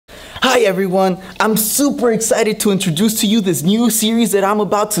Hi everyone, I'm super excited to introduce to you this new series that I'm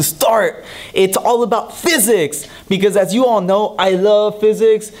about to start. It's all about physics because as you all know, I love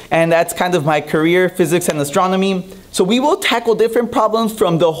physics and that's kind of my career, physics and astronomy. So we will tackle different problems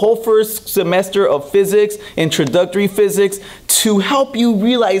from the whole first semester of physics, introductory physics, to help you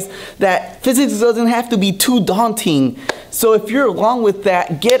realize that physics doesn't have to be too daunting. So if you're along with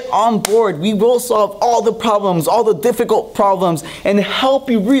that, get on board. We will solve all the problems, all the difficult problems, and help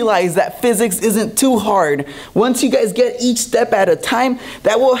you realize that physics isn't too hard. Once you guys get each step at a time,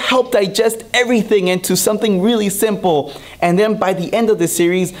 that will help digest everything into something really simple. And then by the end of the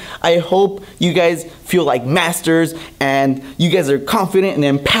series, I hope you guys feel like masters and you guys are confident and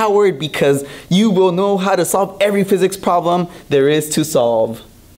empowered because you will know how to solve every physics problem there is to solve.